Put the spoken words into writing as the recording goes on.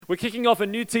We're kicking off a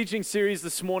new teaching series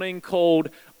this morning called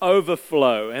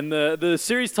Overflow, and the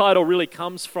series title really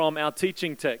comes from our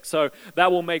teaching text, so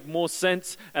that will make more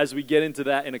sense as we get into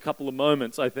that in a couple of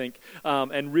moments, I think,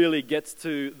 and really gets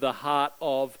to the heart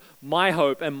of my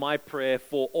hope and my prayer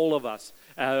for all of us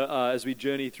as we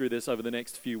journey through this over the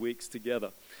next few weeks together.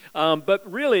 But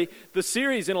really, the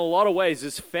series in a lot of ways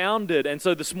is founded, and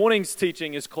so this morning's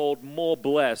teaching is called More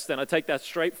Blessed, and I take that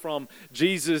straight from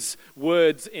Jesus'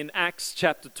 words in Acts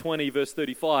chapter 20, verse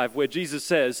 35, where Jesus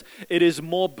says, "It is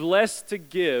more blessed to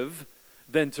give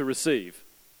than to receive."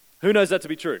 Who knows that to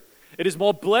be true? It is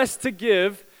more blessed to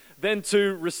give than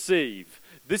to receive.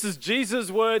 This is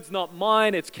Jesus' words, not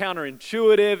mine. It's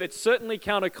counterintuitive. It's certainly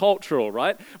countercultural,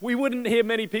 right? We wouldn't hear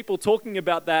many people talking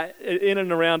about that in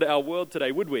and around our world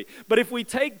today, would we? But if we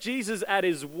take Jesus at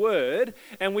his word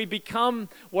and we become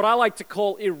what I like to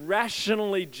call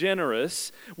irrationally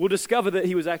generous, we'll discover that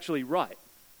he was actually right.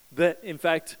 That, in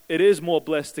fact, it is more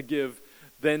blessed to give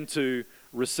than to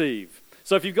receive.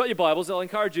 So if you've got your Bibles, I'll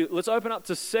encourage you, let's open up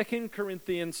to 2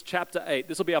 Corinthians chapter 8.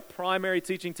 This will be our primary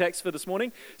teaching text for this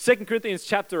morning. 2 Corinthians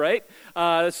chapter 8.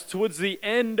 It's towards the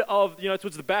end of,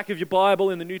 towards the back of your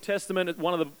Bible in the New Testament. It's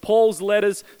one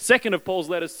of second of Paul's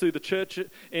letters to the church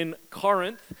in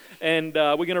Corinth. And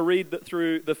we're going to read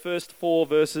through the first 4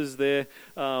 verses there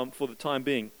for the time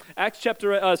being. Acts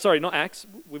chapter 8, not Acts.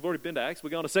 We've already been to Acts. We're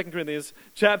going to 2 Corinthians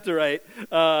chapter 8.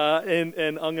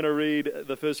 And I'm going to read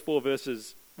the first 4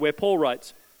 verses, where Paul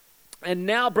writes, "And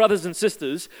now, brothers and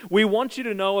sisters, we want you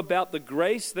to know about the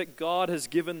grace that God has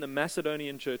given the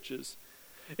Macedonian churches.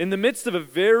 In the midst of a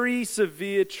very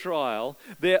severe trial,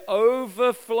 their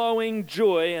overflowing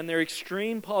joy and their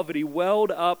extreme poverty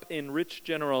welled up in rich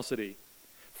generosity.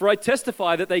 For I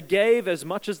testify that they gave as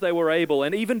much as they were able,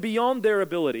 and even beyond their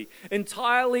ability,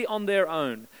 entirely on their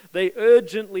own. They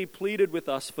urgently pleaded with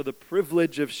us for the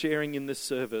privilege of sharing in this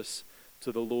service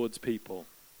to the Lord's people."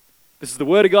 This is the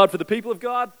word of God for the people of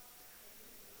God.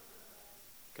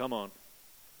 Come on.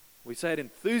 We say it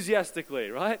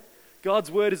enthusiastically, right? God's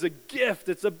word is a gift.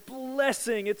 It's a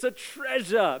blessing. It's a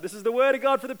treasure. This is the word of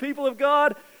God for the people of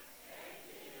God.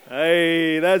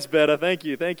 Hey, that's better. Thank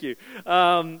you.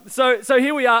 So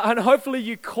here we are, and hopefully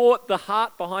you caught the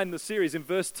heart behind the series in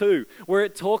verse 2, where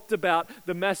it talked about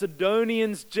the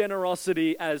Macedonians'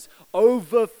 generosity as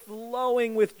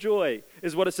overflowing with joy,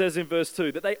 is what it says in verse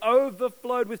 2, that they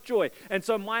overflowed with joy. And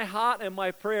so my heart and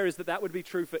my prayer is that that would be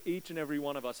true for each and every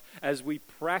one of us as we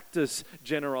practice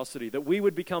generosity, that we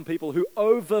would become people who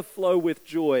overflow with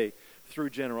joy through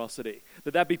generosity.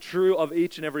 That be true of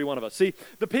each and every one of us. See,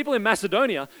 the people in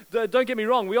Macedonia, don't get me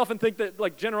wrong, we often think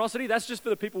that generosity, that's just for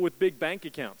the people with big bank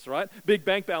accounts, right? Big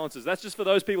bank balances. That's just for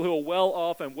those people who are well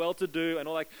off and well-to-do and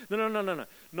all that. No.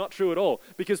 Not true at all.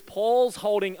 Because Paul's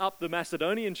holding up the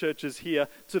Macedonian churches here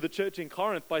to the church in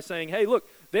Corinth by saying, hey, look,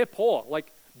 they're poor, like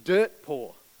dirt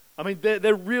poor. I mean,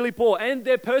 they're really poor, and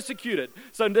they're persecuted.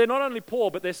 So they're not only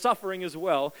poor, but they're suffering as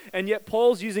well. And yet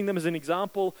Paul's using them as an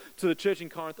example to the church in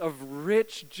Corinth of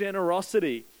rich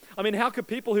generosity. I mean, how could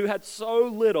people who had so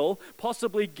little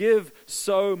possibly give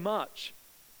so much?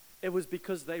 It was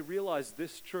because they realized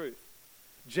this truth.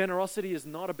 Generosity is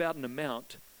not about an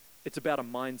amount, it's about a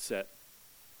mindset.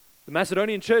 The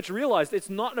Macedonian church realized it's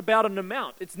not about an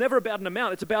amount. It's never about an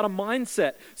amount. It's about a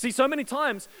mindset. See, so many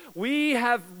times we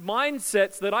have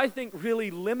mindsets that I think really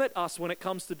limit us when it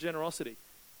comes to generosity.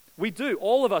 We do,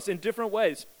 all of us in different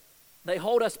ways. They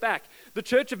hold us back. The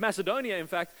church of Macedonia, in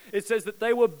fact, it says that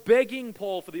they were begging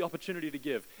Paul for the opportunity to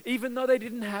give, even though they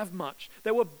didn't have much. They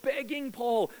were begging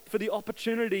Paul for the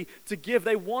opportunity to give.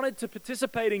 They wanted to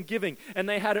participate in giving, and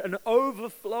they had an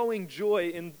overflowing joy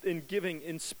in giving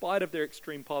in spite of their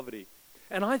extreme poverty.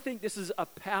 And I think this is a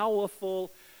powerful,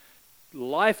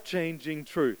 life-changing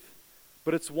truth,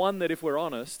 but it's one that, if we're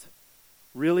honest,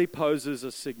 really poses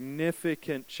a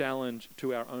significant challenge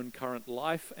to our own current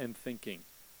life and thinking.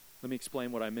 Let me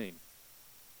explain what I mean.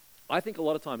 I think a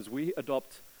lot of times we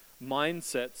adopt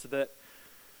mindsets that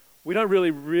we don't really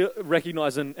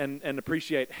recognize and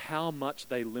appreciate how much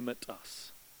they limit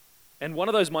us. And one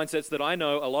of those mindsets that I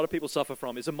know a lot of people suffer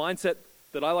from is a mindset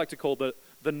that I like to call the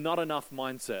not enough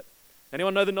mindset.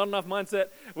 Anyone know the not enough mindset?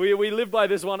 We live by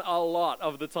this one a lot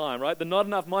of the time, right? The not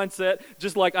enough mindset,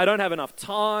 just like I don't have enough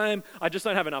time, I just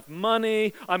don't have enough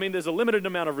money, I mean there's a limited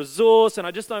amount of resource and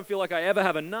I just don't feel like I ever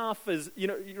have enough,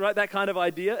 right, that kind of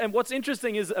idea. And what's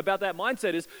interesting is about that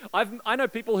mindset is I know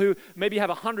people who maybe have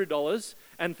 $100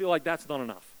 and feel like that's not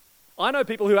enough. I know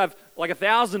people who have like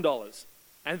 $1,000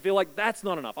 and feel like that's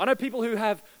not enough. I know people who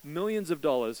have millions of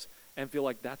dollars and feel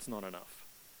like that's not enough.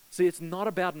 See, it's not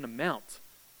about an amount.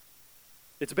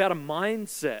 It's about a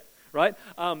mindset, right?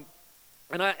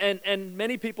 And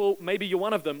many people, maybe you're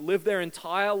one of them, live their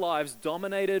entire lives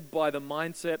dominated by the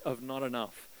mindset of not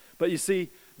enough. But you see,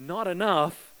 not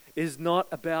enough is not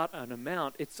about an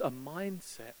amount, it's a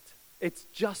mindset. It's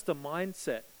just a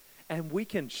mindset. And we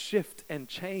can shift and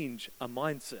change a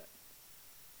mindset.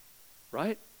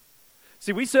 Right?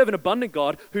 See, we serve an abundant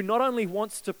God who not only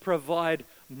wants to provide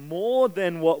more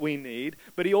than what we need,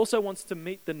 but he also wants to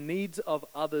meet the needs of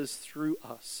others through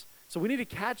us. So we need to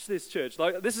catch this, church.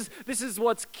 Like this is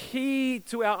what's key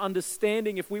to our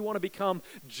understanding if we want to become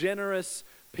generous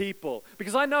people.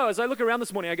 Because I know, as I look around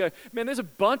this morning, I go, man, there's a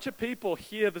bunch of people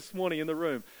here this morning in the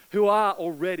room who are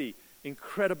already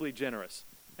incredibly generous.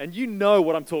 And you know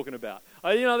what I'm talking about.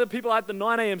 The people at the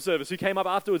 9 a.m. service who came up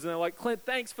afterwards and they're like, Clint,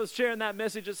 thanks for sharing that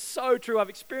message. It's so true. I've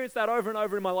experienced that over and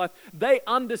over in my life. They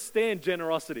understand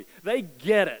generosity. They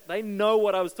get it. They know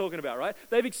what I was talking about, right?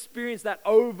 They've experienced that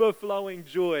overflowing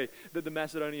joy that the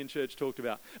Macedonian church talked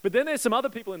about. But then there's some other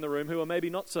people in the room who are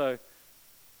maybe not so,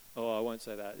 I won't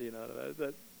say that,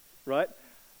 right?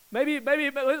 Maybe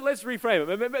let's reframe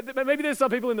it. Maybe there's some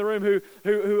people in the room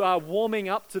who are warming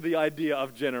up to the idea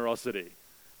of generosity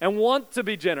and want to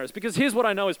be generous. Because here's what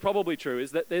I know is probably true,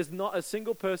 is that there's not a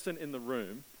single person in the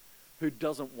room who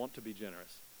doesn't want to be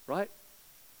generous, right?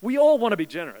 We all want to be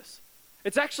generous.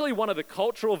 It's actually one of the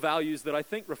cultural values that I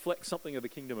think reflects something of the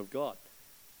kingdom of God.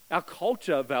 Our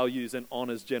culture values and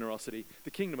honors generosity.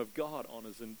 The kingdom of God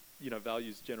honors and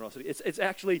values generosity. It's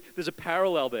actually, there's a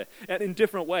parallel there, and in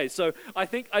different ways. So I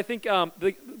think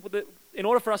in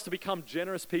order for us to become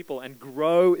generous people and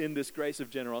grow in this grace of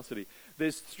generosity,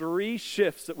 there's 3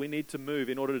 shifts that we need to move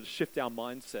in order to shift our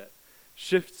mindset.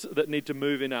 Shifts that need to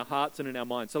move in our hearts and in our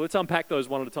minds. So let's unpack those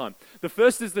one at a time. The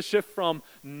first is the shift from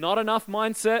not enough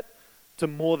mindset to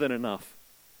more than enough.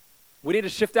 We need to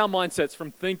shift our mindsets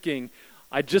from thinking,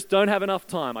 I just don't have enough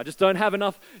time. I just don't have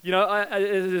enough,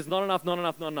 it's not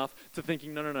enough, to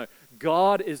thinking, no.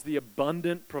 God is the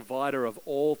abundant provider of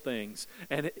all things.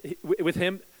 And with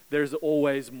him, there's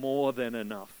always more than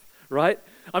enough, right?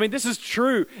 I mean, this is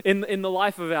true in the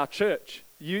life of our church.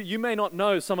 You may not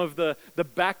know some of the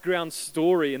background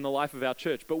story in the life of our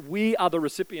church, but we are the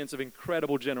recipients of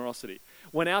incredible generosity.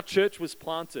 When our church was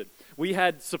planted, we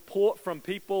had support from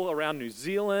people around New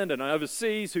Zealand and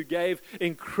overseas who gave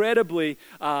incredibly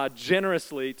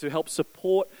generously to help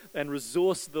support and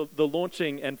resource the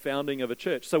launching and founding of a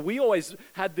church. So we always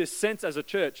had this sense as a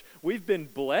church, we've been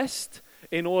blessed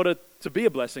in order to be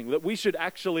a blessing, that we should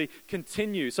actually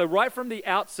continue. So right from the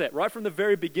outset, right from the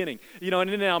very beginning, and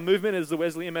in our movement as the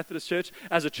Wesleyan Methodist Church,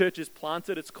 as a church is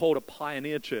planted, it's called a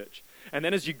pioneer church. And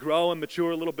then as you grow and mature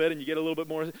a little bit and you get a little bit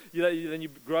more, then you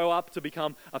grow up to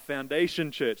become a foundation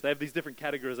church. They have these different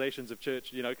categorizations of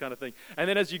church, kind of thing. And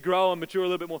then as you grow and mature a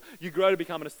little bit more, you grow to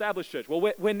become an established church. Well,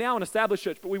 we're now an established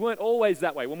church, but we weren't always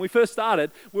that way. When we first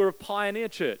started, we were a pioneer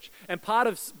church. And part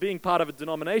of being part of a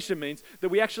denomination means that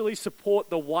we actually support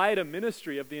the wider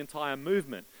ministry of the entire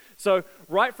movement. So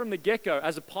right from the get-go,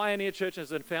 as a pioneer church,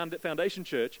 as a foundation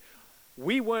church,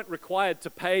 we weren't required to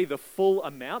pay the full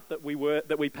amount that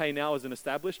we pay now as an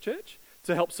established church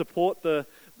to help support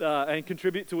and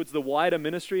contribute towards the wider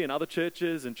ministry and other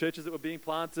churches and churches that were being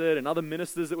planted and other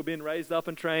ministers that were being raised up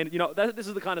and trained. This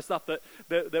is the kind of stuff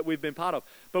that we've been part of.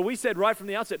 But we said right from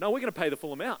the outset, no, we're going to pay the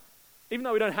full amount, even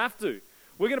though we don't have to.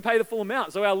 We're going to pay the full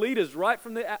amount. So our leaders, right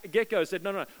from the get-go, said,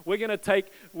 no, we're going to take,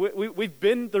 we've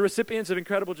been the recipients of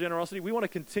incredible generosity. We want to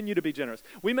continue to be generous.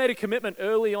 We made a commitment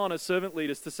early on as servant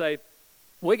leaders to say,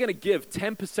 we're going to give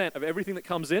 10% of everything that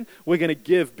comes in. We're going to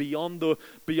give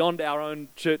beyond our own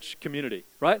church community,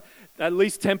 right? At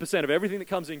least 10% of everything that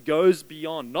comes in goes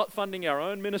beyond, not funding our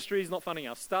own ministries, not funding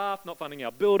our staff, not funding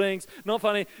our buildings, not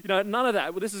funding, none of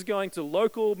that. Well, this is going to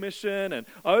local mission and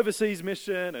overseas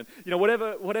mission and,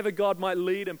 whatever God might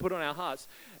lead and put on our hearts.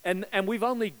 And we've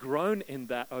only grown in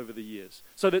that over the years.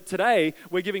 So that today,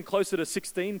 we're giving closer to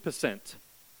 16%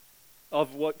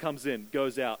 of what comes in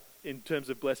goes out in terms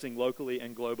of blessing locally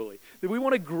and globally. That we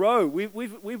want to grow.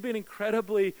 We've been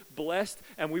incredibly blessed,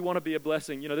 and we want to be a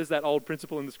blessing. There's that old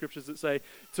principle in the scriptures that say,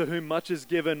 to whom much is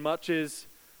given, much is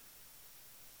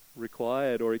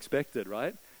required or expected,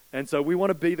 right? And so we want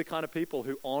to be the kind of people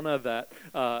who honor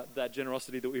that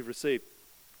generosity that we've received.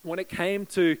 When it came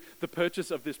to the purchase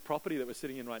of this property that we're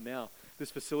sitting in right now, this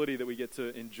facility that we get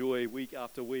to enjoy week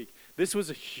after week, this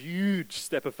was a huge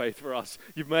step of faith for us.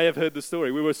 You may have heard the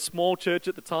story. We were a small church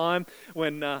at the time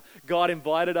when God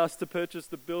invited us to purchase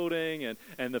the building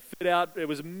and the fit out. It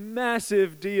was a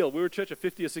massive deal. We were a church of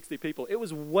 50 or 60 people. It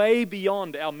was way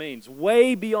beyond our means,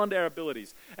 way beyond our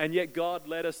abilities. And yet God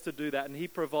led us to do that. And he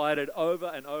provided over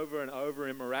and over and over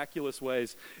in miraculous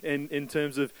ways in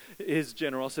terms of his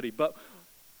generosity. But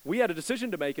we had a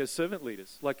decision to make as servant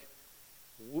leaders. Like,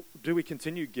 do we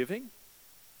continue giving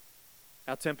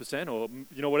our 10% or,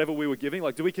 whatever we were giving?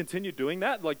 Like, do we continue doing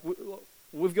that? Like,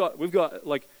 we've got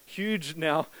like huge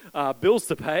now bills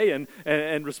to pay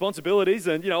and responsibilities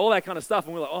and, all that kind of stuff.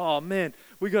 And we're like, oh man,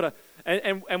 we got to,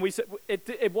 and we said,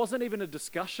 it wasn't even a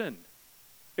discussion.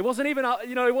 It wasn't even,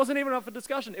 it wasn't even up for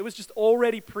discussion. It was just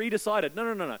already pre-decided.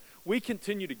 No. We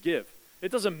continue to give.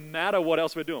 It doesn't matter what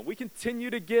else we're doing. We continue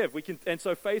to give. And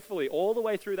so faithfully all the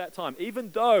way through that time,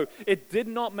 even though it did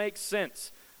not make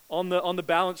sense on the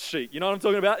balance sheet. You know what I'm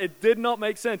talking about? It did not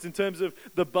make sense in terms of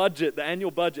the budget, the annual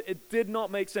budget. It did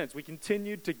not make sense. We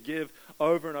continued to give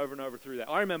over and over and over through that.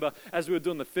 I remember as we were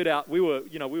doing the fit out, we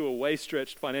were way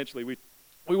stretched financially. We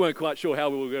weren't quite sure how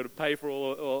we were going to pay for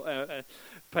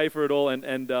it all,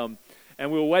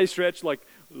 and we were way stretched, like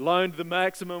loaned the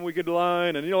maximum we could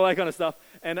loan, and all that kind of stuff.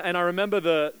 And I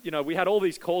remember we had all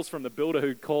these calls from the builder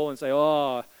who'd call and say,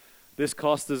 oh, this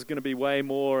cost is going to be way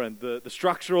more, and the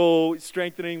structural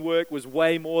strengthening work was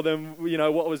way more than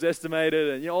what was estimated,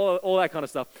 and all that kind of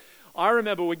stuff. I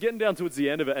remember we're getting down towards the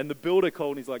end of it, and the builder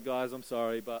called and he's like, guys, I'm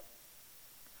sorry, but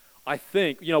I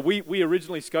think we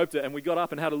originally scoped it, and we got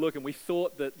up and had a look, and we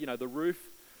thought that the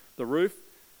roof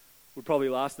would probably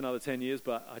last another 10 years,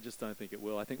 but I just don't think it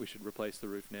will. I think we should replace the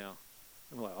roof now.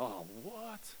 And we're like, oh,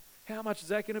 what? How much is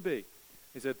that going to be?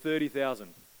 He said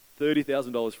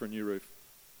 $30,000 for a new roof.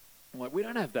 I'm like, we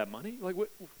don't have that money. Like,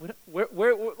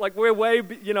 we're way,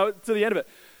 to the end of it.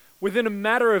 Within a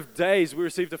matter of days, we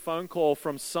received a phone call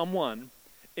from someone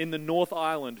in the North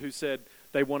Island who said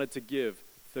they wanted to give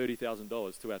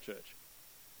 $30,000 to our church.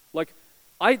 Like,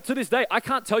 to this day, I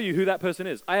can't tell you who that person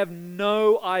is. I have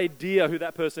no idea who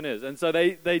that person is. And so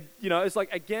they it's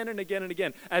like again and again and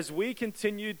again, as we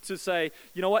continued to say,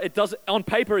 on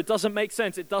paper, it doesn't make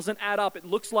sense. It doesn't add up. It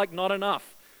looks like not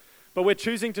enough. But we're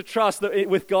choosing to trust that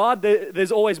with God,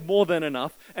 there's always more than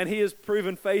enough. And he has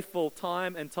proven faithful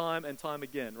time and time and time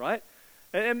again, right?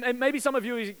 And maybe some of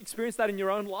you have experienced that in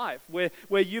your own life, where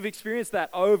you've experienced that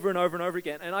over and over and over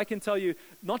again. And I can tell you,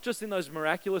 not just in those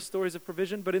miraculous stories of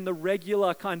provision, but in the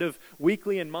regular kind of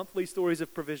weekly and monthly stories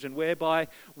of provision, whereby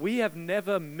we have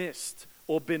never missed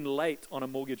or been late on a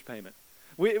mortgage payment.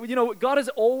 God has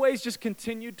always just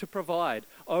continued to provide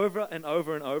over and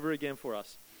over and over again for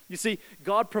us. You see,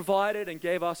 God provided and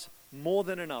gave us more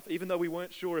than enough, even though we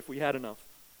weren't sure if we had enough.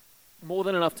 More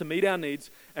than enough to meet our needs,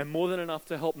 and more than enough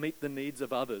to help meet the needs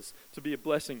of others, to be a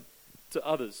blessing to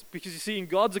others. Because you see, in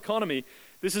God's economy,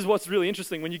 this is what's really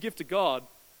interesting. When you give to God,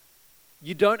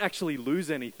 you don't actually lose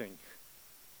anything.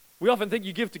 We often think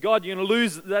you give to God, you're going to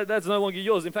lose, that's no longer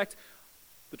yours. In fact,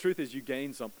 the truth is you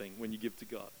gain something when you give to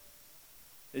God.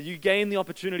 You gain the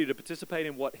opportunity to participate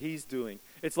in what he's doing.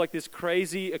 It's like this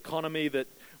crazy economy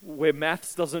where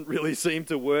maths doesn't really seem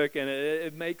to work, and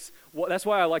it makes, that's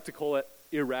why I like to call it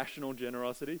irrational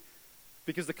generosity,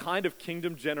 because the kind of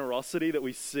kingdom generosity that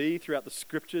we see throughout the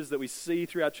scriptures, that we see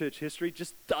throughout church history,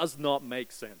 just does not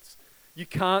make sense. You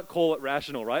can't call it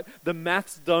rational, right? The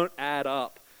maths don't add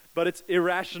up, but it's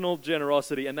irrational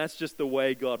generosity, and that's just the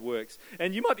way God works.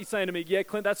 And you might be saying to me, yeah,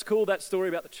 Clint, that's cool, that story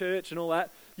about the church and all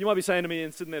that. You might be saying to me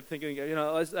and sitting there thinking,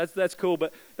 that's cool,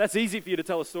 but that's easy for you to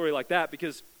tell a story like that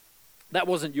because that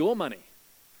wasn't your money,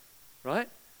 right?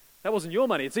 That wasn't your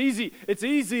money. It's easy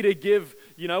to give,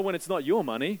 when it's not your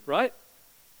money, right?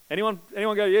 Anyone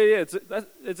go, yeah,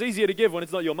 it's easier to give when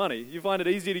it's not your money. You find it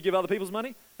easier to give other people's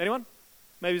money? Anyone?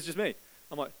 Maybe it's just me.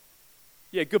 I'm like,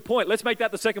 yeah, good point. Let's make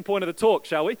that the second point of the talk,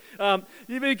 shall we?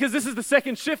 Because this is the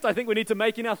second shift I think we need to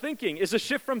make in our thinking. It's a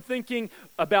shift from thinking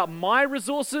about my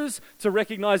resources to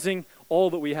recognizing all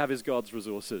that we have is God's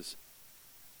resources.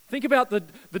 Think about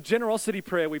the generosity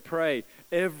prayer we pray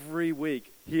every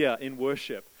week here in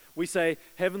worship. We say,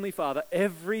 Heavenly Father,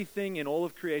 everything in all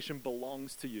of creation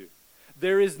belongs to you.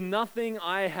 There is nothing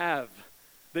I have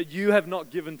that you have not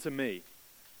given to me.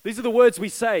 These are the words we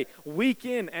say week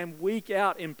in and week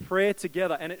out in prayer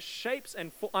together. And it shapes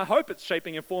and I hope it's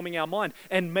shaping and forming our mind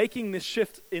and making this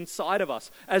shift inside of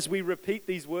us as we repeat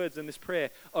these words in this prayer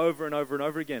over and over and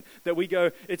over again. That we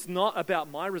go, it's not about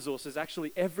my resources.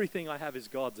 Actually, everything I have is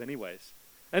God's anyways.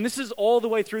 And this is all the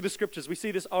way through the scriptures. We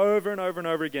see this over and over and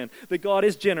over again. That God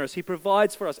is generous. He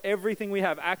provides for us. Everything we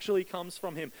have actually comes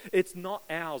from him. It's not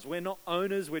ours. We're not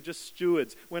owners. We're just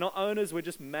stewards. We're not owners. We're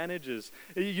just managers.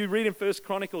 You read in 1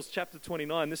 Chronicles chapter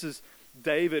 29. This is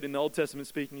David in the Old Testament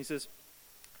speaking. He says,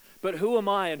 but who am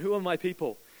I and who are my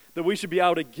people that we should be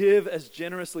able to give as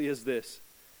generously as this?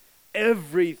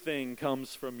 Everything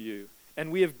comes from you,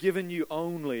 and we have given you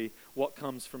only what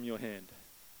comes from your hand.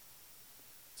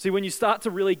 See, when you start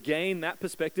to really gain that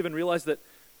perspective and realize that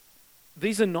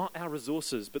these are not our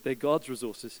resources, but they're God's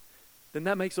resources, then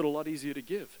that makes it a lot easier to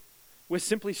give. We're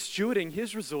simply stewarding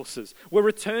his resources. We're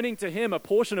returning to him a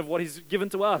portion of what he's given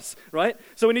to us, right?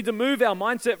 So we need to move our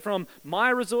mindset from my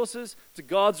resources to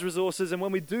God's resources. And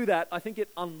when we do that, I think it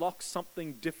unlocks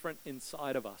something different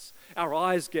inside of us. Our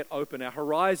eyes get open. Our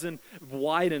horizon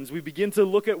widens. We begin to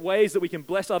look at ways that we can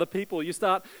bless other people. You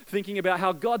start thinking about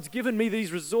how God's given me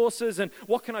these resources and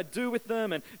what can I do with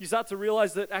them? And you start to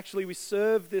realize that actually we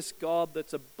serve this God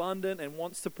that's abundant and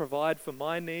wants to provide for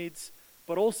my needs,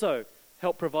 but also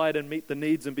help provide and meet the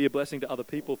needs and be a blessing to other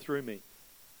people through me.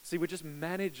 See, we're just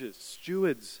managers,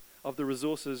 stewards of the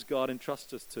resources God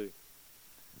entrusts us to.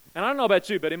 And I don't know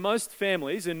about you, but in most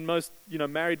families, in most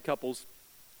married couples,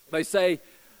 they say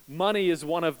money is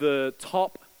one of the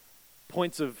top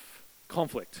points of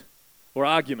conflict or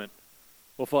argument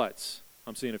or fights.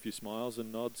 I'm seeing a few smiles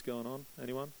and nods going on.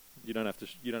 Anyone? You don't have to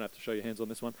show your hands on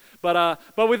this one. But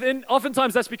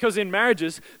oftentimes that's because in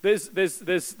marriages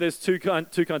there's two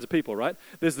kinds of people, right?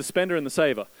 There's the spender and the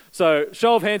saver. So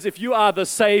show of hands, if you are the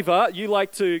saver, you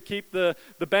like to keep the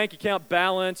bank account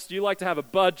balanced, you like to have a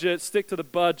budget, stick to the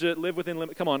budget, live within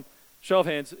limit. Come on, show of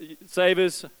hands.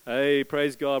 Savers, hey,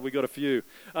 praise God, we got a few.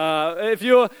 If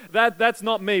you're that's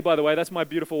not me, by the way. That's my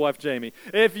beautiful wife, Jamie.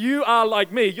 If you are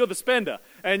like me, you're the spender.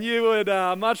 And you would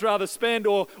much rather spend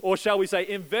or shall we say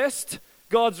invest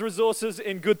God's resources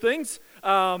in good things.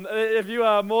 If you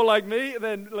are more like me,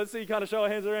 then let's see, kind of show our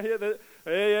hands around here.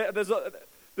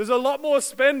 There's a lot more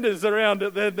spenders around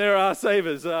than there are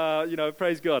savers.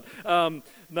 Praise God.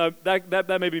 No,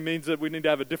 that maybe means that we need to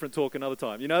have a different talk another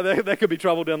time. There could be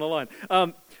trouble down the line.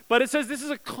 But it says this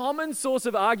is a common source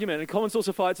of argument and common source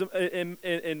of fights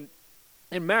in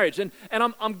marriage. And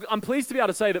I'm pleased to be able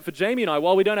to say that for Jamie and I,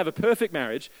 while we don't have a perfect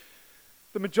marriage,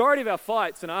 the majority of our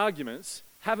fights and arguments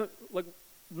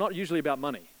not usually about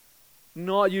money,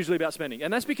 not usually about spending.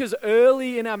 And that's because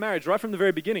early in our marriage, right from the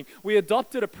very beginning, we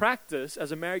adopted a practice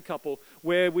as a married couple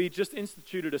where we just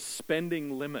instituted a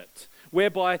spending limit,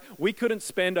 whereby we couldn't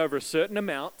spend over a certain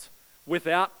amount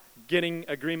without getting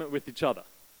agreement with each other.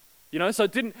 So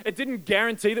it didn't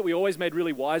guarantee that we always made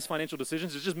really wise financial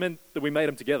decisions. It just meant that we made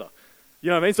them together. You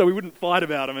know what I mean? So we wouldn't fight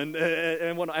about them.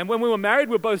 And when we were married,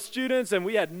 we were both students and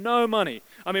we had no money.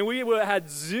 I mean, had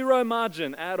zero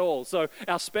margin at all. So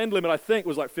our spend limit, I think,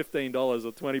 was like $15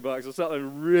 or $20 or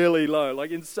something really low, like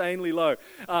insanely low.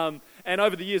 And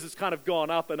over the years, it's kind of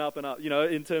gone up and up and up,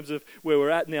 in terms of where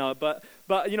we're at now. But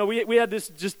we had this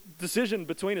just decision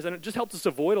between us, and it just helped us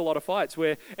avoid a lot of fights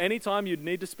where anytime you'd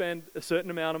need to spend a certain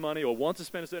amount of money or want to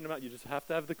spend a certain amount, you just have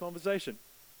to have the conversation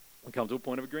and come to a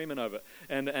point of agreement over it.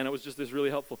 And it was just this really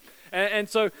helpful. And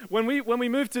so when we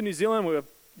moved to New Zealand, we were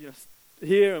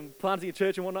here and planting a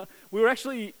church and whatnot, we were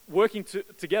actually working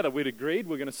together. We'd agreed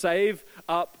we're going to save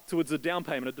up towards a down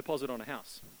payment, a deposit on a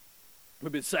house.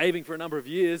 We've been saving for a number of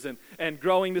years and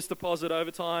growing this deposit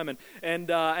over time. And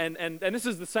this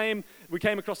is the same, we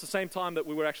came across the same time that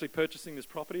we were actually purchasing this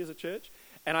property as a church.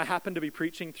 And I happened to be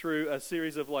preaching through a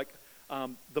series of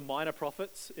the minor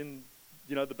prophets in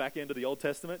the back end of the Old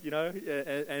Testament,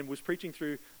 and was preaching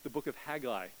through the book of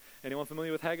Haggai. Anyone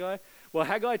familiar with Haggai? Well,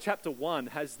 Haggai chapter 1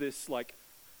 has this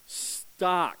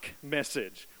stark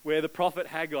message where the prophet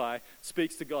Haggai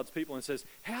speaks to God's people and says,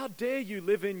 how dare you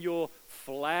live in your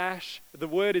the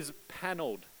word is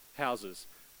paneled houses,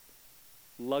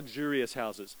 luxurious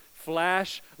houses,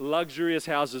 luxurious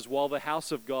houses while the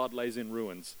house of God lays in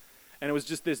ruins. And it was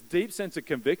just this deep sense of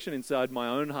conviction inside my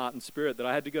own heart and spirit that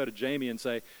I had to go to Jamie and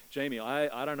say, Jamie,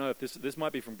 I don't know if this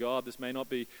might be from God, this may not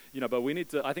be, but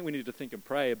I think we need to think and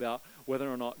pray about whether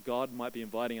or not God might be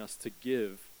inviting us to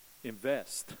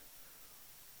invest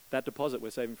that deposit we're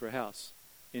saving for a house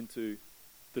into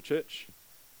the church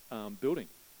building.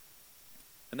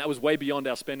 And that was way beyond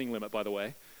our spending limit, by the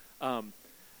way.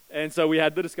 And so we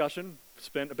had the discussion,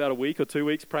 spent about a week or 2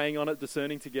 weeks praying on it,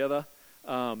 discerning together.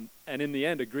 And in the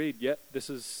end agreed, this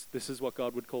is what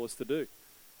God would call us to do.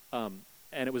 And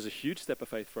it was a huge step of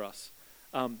faith for us.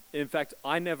 In fact,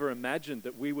 I never imagined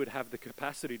that we would have the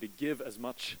capacity to give as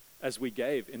much as we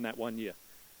gave in that 1 year.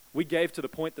 We gave to the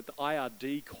point that the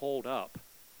IRD called up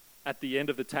at the end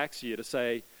of the tax year to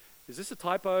say, is this a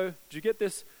typo? Did you get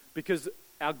this? Because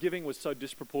our giving was so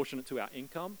disproportionate to our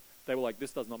income, they were like,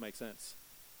 this does not make sense.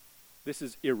 This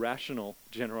is irrational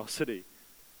generosity.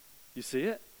 You see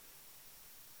it?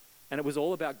 And it was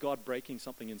all about God breaking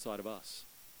something inside of us.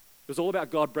 It was all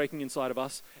about God breaking inside of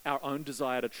us our own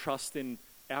desire to trust in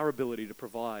our ability to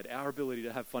provide, our ability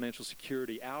to have financial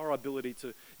security, our ability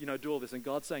to, do all this. And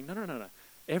God saying, no.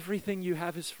 Everything you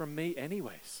have is from me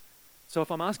anyways. So if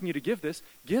I'm asking you to give this,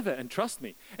 give it and trust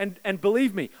me. And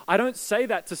believe me, I don't say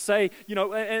that to say,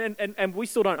 and we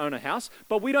still don't own a house,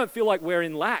 but we don't feel like we're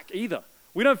in lack either.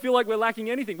 We don't feel like we're lacking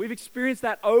anything. We've experienced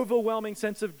that overwhelming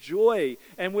sense of joy,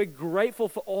 and we're grateful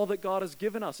for all that God has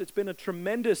given us. It's been a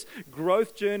tremendous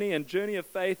growth journey and journey of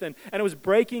faith, and it was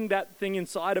breaking that thing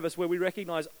inside of us where we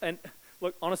recognize, and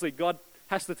look, honestly, God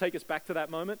has to take us back to that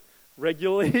moment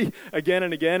regularly, again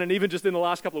and again. And even just in the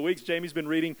last couple of weeks, Jamie's been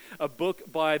reading a book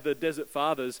by the Desert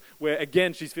Fathers where,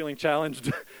 again, she's feeling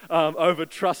challenged over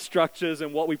trust structures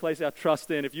and what we place our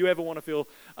trust in. If you ever want to feel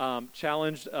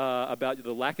challenged about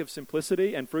the lack of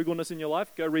simplicity and frugalness in your life,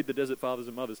 go read the Desert Fathers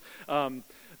and Mothers.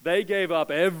 They gave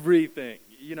up everything,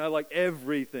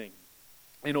 everything,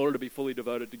 in order to be fully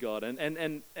devoted to God.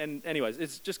 And anyways,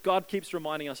 it's just God keeps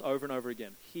reminding us over and over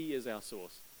again, He is our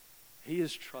source. He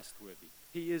is trustworthy.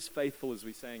 He is faithful, as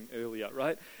we sang earlier,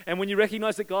 right? And when you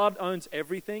recognize that God owns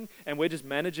everything and we're just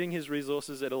managing His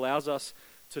resources, it allows us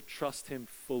to trust Him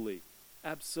fully,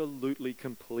 absolutely,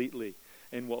 completely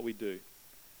in what we do.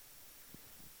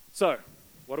 So,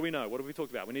 what do we know? What have we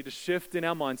talked about? We need to shift in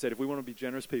our mindset. If we want to be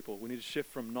generous people, we need to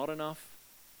shift from not enough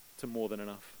to more than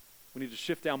enough. We need to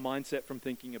shift our mindset from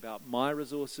thinking about my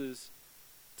resources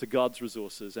to God's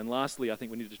resources. And lastly, I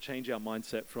think we need to change our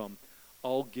mindset from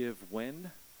I'll give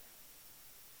when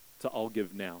to I'll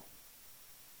give now.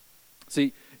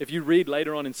 See, if you read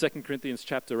later on in 2 Corinthians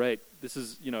chapter 8, this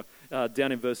is,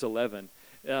 down in verse 11.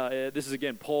 This is,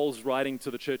 again, Paul's writing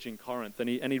to the church in Corinth. And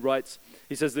he writes,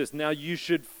 he says this, now you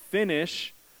should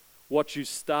finish what you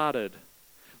started.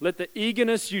 Let the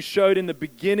eagerness you showed in the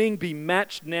beginning be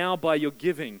matched now by your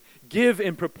giving. Give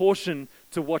in proportion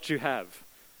to what you have.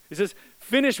 He says,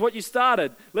 finish what you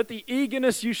started. Let the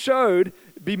eagerness you showed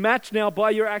be matched now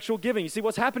by your actual giving. You see,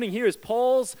 what's happening here is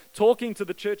Paul's talking to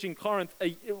the church in Corinth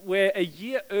where a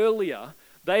year earlier,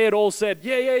 they had all said,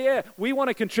 yeah, we want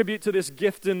to contribute to this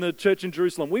gift in the church in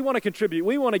Jerusalem. We want to contribute.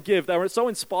 We want to give. They were so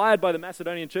inspired by the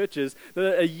Macedonian churches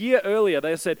that a year earlier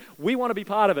they said, we want to be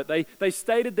part of it. They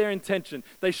stated their intention.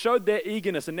 They showed their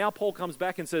eagerness. And now Paul comes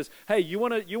back and says, hey, you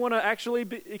want to actually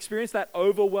experience that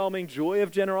overwhelming joy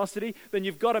of generosity? Then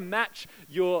you've got to match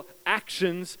your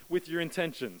actions with your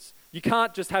intentions. You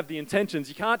can't just have the intentions.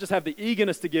 You can't just have the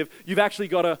eagerness to give. You've actually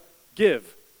got to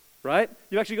give. Right?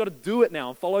 You've actually got to do it now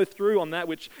and follow through on that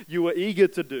which you were eager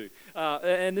to do.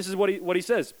 And this is what he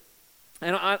says.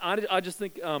 And I just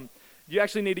think you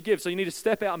actually need to give. So you need to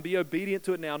step out and be obedient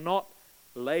to it now, not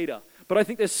later. But I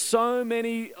think there's so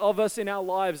many of us in our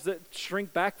lives that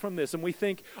shrink back from this. And we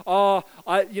think,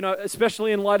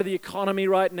 especially in light of the economy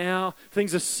right now,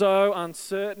 things are so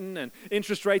uncertain and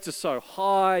interest rates are so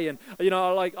high. And,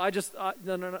 I'll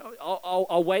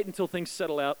wait until things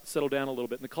settle down a little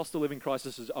bit and the cost of living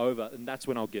crisis is over, and that's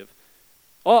when I'll give.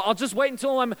 I'll just wait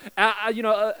until I'm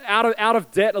out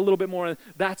of debt a little bit more, and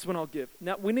that's when I'll give.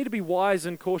 Now, we need to be wise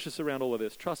and cautious around all of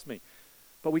this, trust me.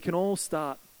 But we can all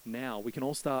start now. We can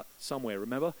all start somewhere.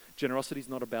 Remember, generosity is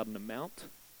not about an amount,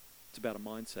 it's about a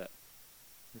mindset.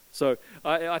 So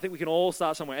I think we can all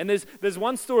start somewhere. And there's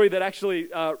one story that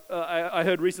actually I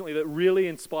heard recently that really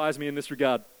inspires me in this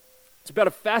regard. It's about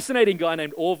a fascinating guy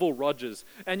named Orville Rogers.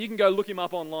 And you can go look him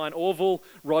up online, Orville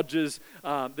Rogers.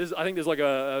 I think there's like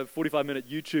a 45-minute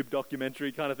YouTube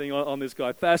documentary kind of thing on this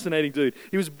guy. Fascinating dude.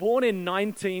 He was born in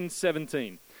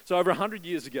 1917. So over 100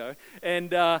 years ago, and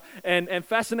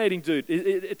fascinating dude.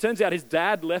 It turns out his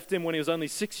dad left him when he was only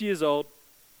 6 years old,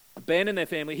 abandoned their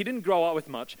family. He didn't grow up with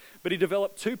much, but he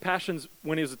developed two passions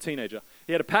when he was a teenager.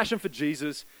 He had a passion for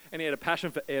Jesus, and he had a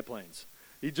passion for airplanes.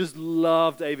 He just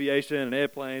loved aviation and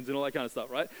airplanes and all that kind of stuff,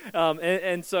 right?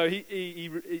 And so he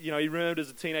remembered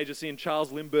as a teenager seeing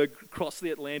Charles Lindbergh cross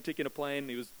the Atlantic in a plane, and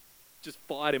he was just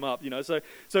fired him up, So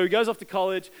he goes off to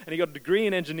college, and he got a degree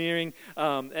in engineering,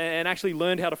 and actually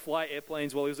learned how to fly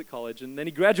airplanes while he was at college. And then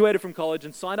he graduated from college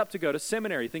and signed up to go to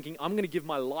seminary, thinking, I'm going to give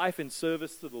my life in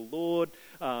service to the Lord.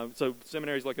 So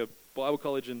seminary is like a Bible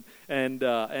college, and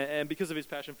because of his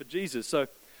passion for Jesus.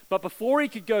 But before he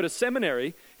could go to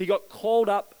seminary, he got called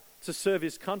up to serve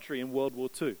his country in World War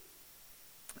II.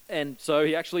 And so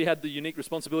he actually had the unique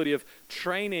responsibility of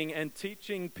training and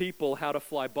teaching people how to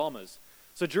fly bombers.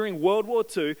 So during World War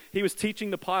II, he was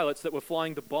teaching the pilots that were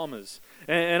flying the bombers.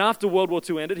 And after World War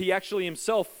II ended, he actually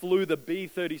himself flew the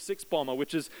B-36 bomber,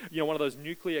 which is one of those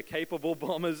nuclear-capable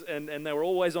bombers, and they were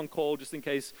always on call just in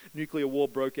case nuclear war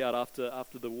broke out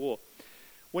after the war.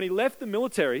 When he left the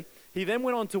military, he then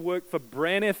went on to work for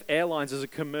Braniff Airlines as a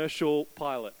commercial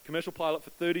pilot for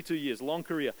 32 years, long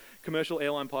career, commercial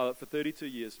airline pilot for 32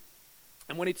 years.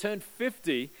 And when he turned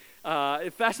 50,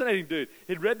 a fascinating dude.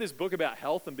 He'd read this book about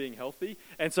health and being healthy,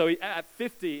 and so at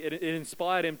 50, it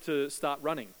inspired him to start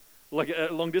running. like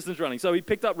long distance running. So he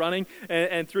picked up running,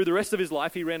 and through the rest of his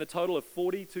life, he ran a total of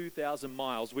 42,000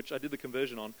 miles, which I did the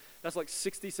conversion on. That's like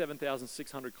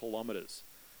 67,600 kilometers.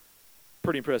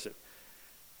 Pretty impressive.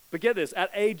 But get this,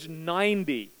 at age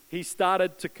 90, he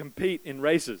started to compete in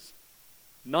races.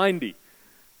 90.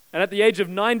 And at the age of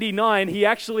 99, he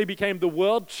actually became the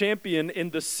world champion in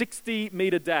the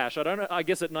 60-meter dash. I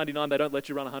guess at 99 they don't let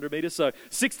you run 100 meters, so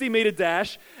 60-meter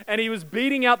dash. And he was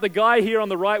beating out the guy here on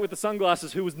the right with the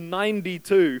sunglasses who was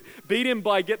 92. Beat him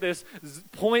by, get this,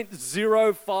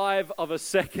 0.05 of a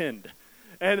second.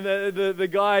 And the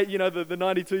guy, the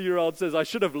 92-year-old says, I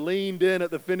should have leaned in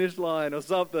at the finish line or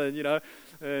something,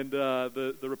 And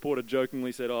the reporter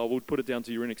jokingly said, we'll put it down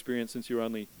to your inexperience since you're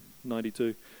only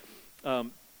 92.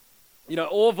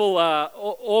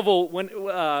 Orville, when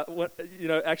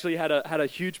actually had a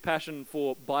huge passion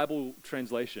for Bible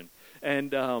translation,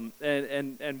 and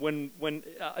when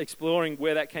exploring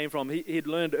where that came from, he'd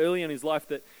learned early in his life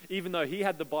that even though he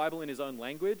had the Bible in his own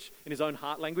language, in his own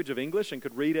heart language of English, and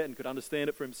could read it and could understand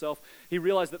it for himself, he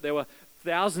realized that there were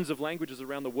thousands of languages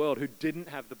around the world who didn't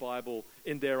have the Bible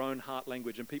in their own heart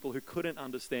language, and people who couldn't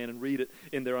understand and read it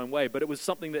in their own way. But it was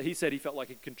something that he said he felt like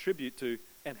he could contribute to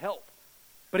and help.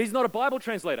 But he's not a Bible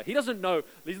translator. He doesn't know,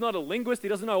 he's not a linguist. He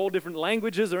doesn't know all different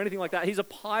languages or anything like that. He's a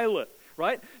pilot,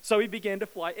 right? So he began to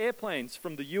fly airplanes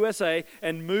from the USA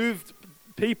and moved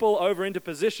people over into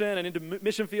position and into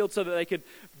mission fields so that they could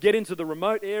get into the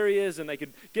remote areas and they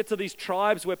could get to these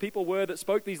tribes where people were that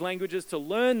spoke these languages, to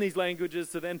learn these languages,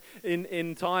 to then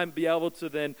in time be able to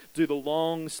then do the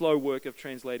long, slow work of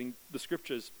translating the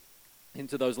scriptures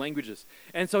into those languages.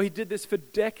 And so he did this for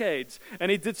decades,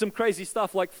 and he did some crazy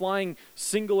stuff like flying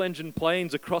single-engine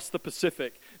planes across the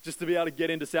Pacific just to be able to get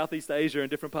into Southeast Asia and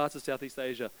different parts of Southeast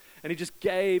Asia. And he just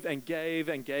gave and gave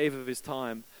and gave of his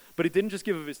time. But he didn't just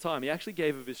give of his time, he actually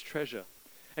gave of his treasure.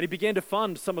 And he began to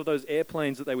fund some of those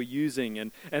airplanes that they were using,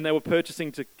 and they were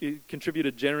purchasing to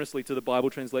contributed generously to the Bible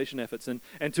translation efforts and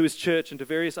to his church and to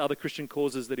various other Christian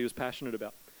causes that he was passionate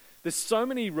about. There's so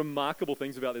many remarkable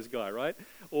things about this guy, right?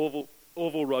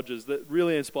 Orville Rogers that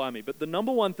really inspire me. But the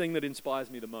number one thing that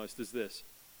inspires me the most is this.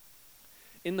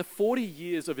 In the 40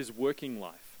 years of his working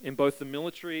life, in both the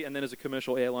military and then as a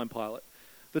commercial airline pilot,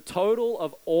 the total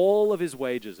of all of his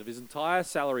wages, of his entire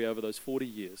salary over those 40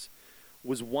 years,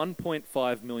 was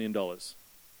 $1.5 million.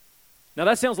 Now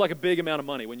that sounds like a big amount of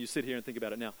money when you sit here and think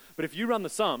about it now. But if you run the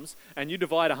sums and you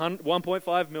divide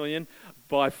 1.5 million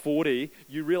by 40,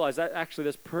 you realize that actually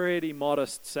that's pretty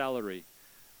modest salary.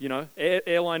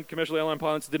 Commercial airline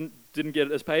pilots didn't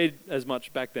get as paid as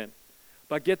much back then.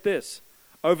 But get this,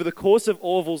 over the course of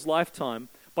Orville's lifetime,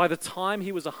 by the time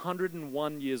he was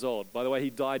 101 years old, by the way,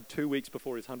 he died 2 weeks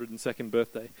before his 102nd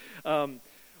birthday.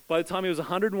 By the time he was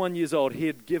 101 years old, he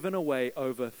had given away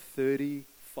over $35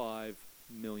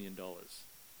 million.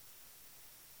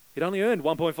 He'd only earned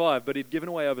 1.5, but he'd given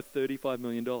away over $35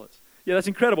 million. Yeah, that's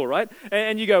incredible, right?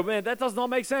 And you go, man, that does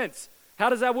not make sense. How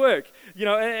does that work?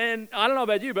 And I don't know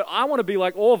about you, but I want to be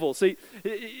like Orville. See,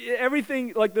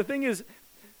 everything, like the thing is,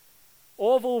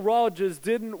 Orville Rogers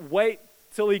didn't wait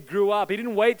till he grew up. He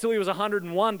didn't wait till he was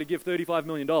 101 to give $35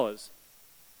 million.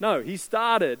 No, he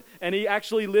started, and he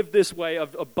actually lived this way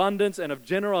of abundance and of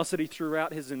generosity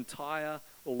throughout his entire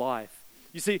life.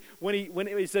 You see, when he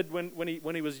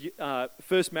was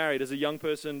first married as a young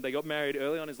person, they got married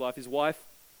early on in his life.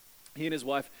 He and his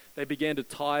wife, they began to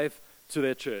tithe to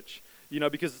their church.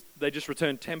 Because they just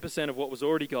returned 10% of what was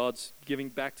already God's, giving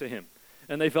back to him.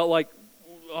 And they felt like,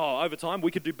 over time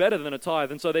we could do better than a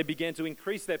tithe. And so they began to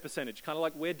increase their percentage, kind of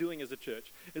like we're doing as a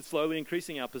church. It's slowly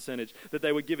increasing our percentage that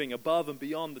they were giving above and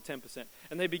beyond the 10%.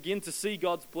 And they begin to see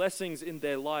God's blessings in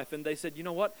their life. And they said, you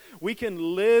know what? We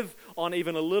can live on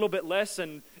even a little bit less.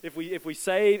 And if we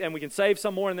save, and we can save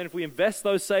some more, and then if we invest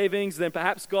those savings, then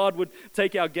perhaps God would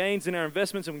take our gains in our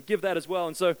investments and give that as well.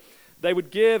 And so they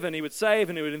would give, and he would save,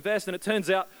 and he would invest, and it turns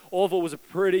out Orville was a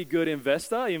pretty good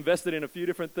investor. He invested in a few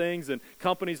different things and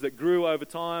companies that grew over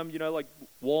time, like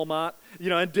Walmart,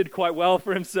 and did quite well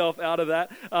for himself out of that.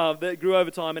 That grew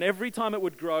over time, and every time it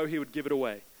would grow, he would give it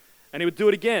away. And he would do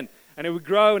it again, and it would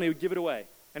grow, and he would give it away.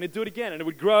 And he'd do it again, and it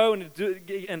would grow, and he'd do it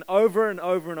again, and over and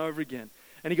over and over again.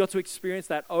 And he got to experience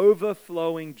that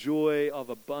overflowing joy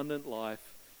of abundant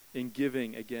life in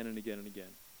giving again and again and again.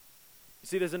 You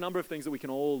see, there's a number of things that we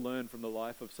can all learn from the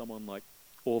life of someone like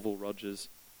Orville Rogers.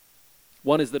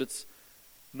 One is that it's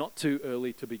not too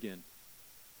early to begin.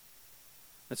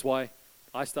 That's why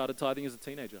I started tithing as a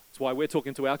teenager. That's why we're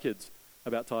talking to our kids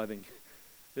about tithing.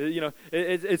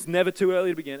 It's never too early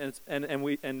to begin, and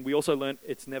we also learned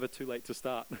it's never too late to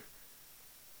start.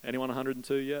 Anyone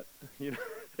 102 yet?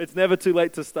 It's never too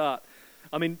late to start.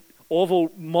 I mean,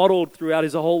 Orville modeled throughout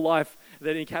his whole life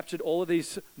that he captured all of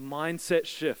these mindset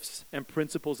shifts and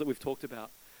principles that we've talked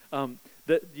about.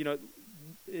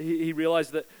 He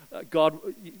realized that God,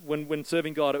 when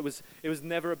serving God, it was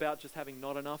never about just having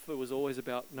not enough. It was always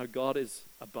about, no, God is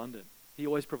abundant. He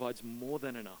always provides more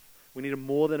than enough. We need a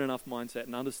more than enough mindset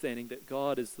and understanding that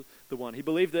God is the one. He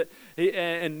believed that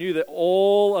and knew that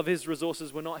all of his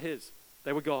resources were not his.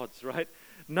 They were God's, right?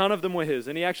 None of them were his.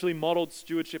 And he actually modeled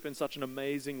stewardship in such an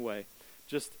amazing way,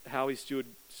 just how he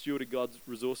stewarded God's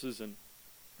resources and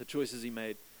the choices he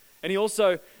made. And he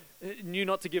also knew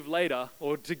not to give later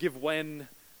or to give when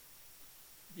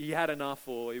he had enough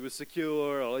or he was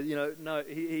secure or, no,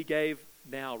 he gave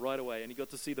now, right away. And he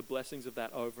got to see the blessings of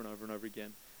that over and over and over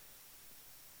again.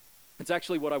 It's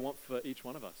actually what I want for each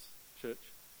one of us, church,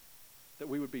 that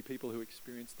we would be people who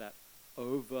experience that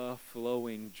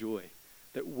overflowing joy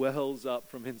that wells up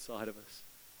from inside of us.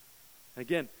 And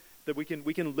again, that we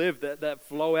can live that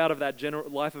flow out of that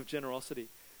life of generosity.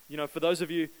 For those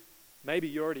of you, maybe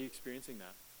you're already experiencing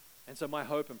that. And so my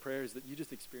hope and prayer is that you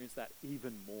just experience that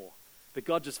even more. That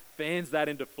God just fans that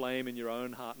into flame in your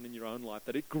own heart and in your own life.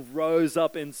 That it grows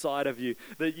up inside of you.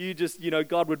 That you just,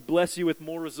 God would bless you with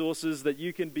more resources. That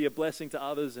you can be a blessing to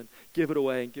others and give it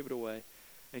away and give it away.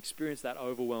 And experience that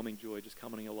overwhelming joy just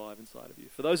coming alive inside of you.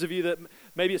 For those of you that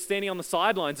maybe are standing on the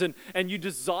sidelines and you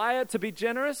desire to be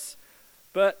generous,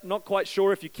 but not quite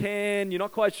sure if you can. You're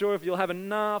not quite sure if you'll have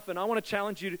enough. And I want to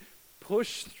challenge you to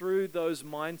push through those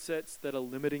mindsets that are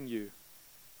limiting you.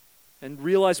 And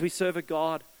realize we serve a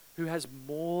God who has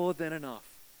more than enough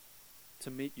to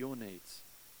meet your needs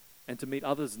and to meet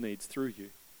others' needs through you.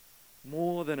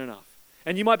 More than enough.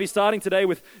 And you might be starting today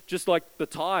with just like the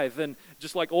tithe and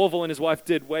just like Orville and his wife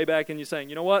did way back, and you're saying,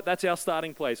 you know what, that's our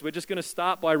starting place. We're just going to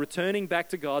start by returning back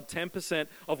to God 10%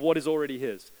 of what is already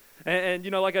his. And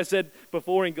like I said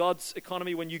before, in God's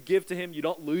economy, when you give to him, you're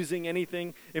not losing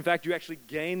anything. In fact, you actually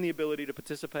gain the ability to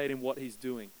participate in what he's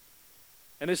doing.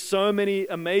 And there's so many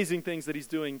amazing things that he's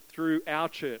doing through our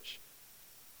church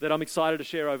that I'm excited to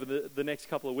share over the next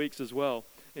couple of weeks as well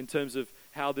in terms of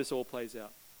how this all plays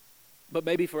out. But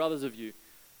maybe for others of you,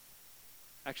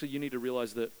 actually you need to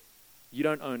realize that you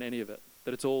don't own any of it,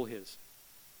 that it's all his.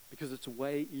 Because it's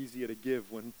way easier to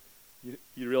give when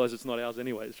you realize it's not ours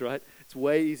anyways, right? It's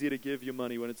way easier to give your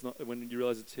money when you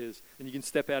realize it's his. And you can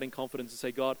step out in confidence and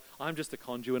say, God, I'm just a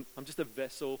conduit. I'm just a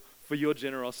vessel for your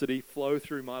generosity. Flow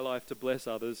through my life to bless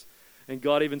others. And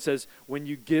God even says, when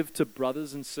you give to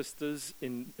brothers and sisters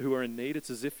who are in need,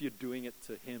 it's as if you're doing it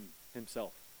to him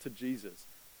himself, to Jesus.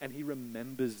 And he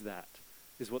remembers that,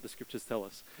 is what the scriptures tell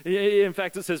us. In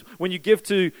fact, it says, when you give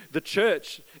to the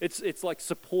church, it's like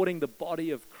supporting the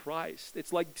body of Christ.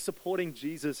 It's like supporting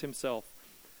Jesus himself.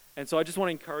 And so I just want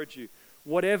to encourage you,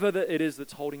 whatever it is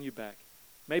that's holding you back,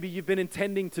 maybe you've been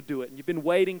intending to do it and you've been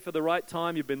waiting for the right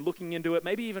time, you've been looking into it,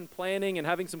 maybe even planning and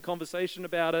having some conversation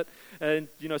about it, and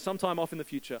sometime off in the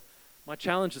future. My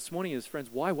challenge this morning is, friends,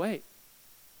 why wait?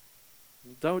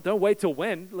 Don't wait till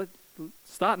when. Let's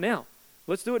start now.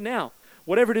 Let's do it now.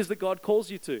 Whatever it is that God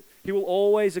calls you to, he will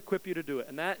always equip you to do it.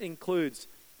 And that includes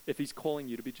if he's calling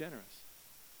you to be generous.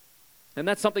 And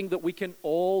that's something that we can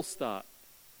all start.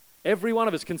 Every one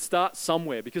of us can start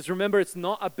somewhere, because remember, it's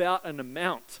not about an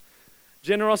amount.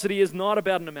 Generosity is not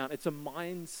about an amount. It's a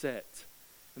mindset.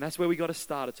 And that's where we got to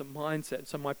start. It's a mindset.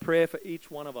 So my prayer for each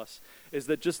one of us is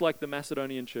that just like the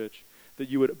Macedonian church, that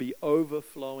you would be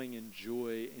overflowing in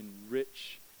joy,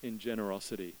 rich in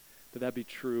generosity. That be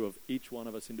true of each one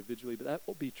of us individually, but that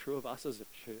will be true of us as a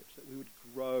church, that we would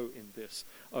grow in this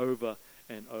over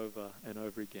and over and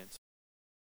over again.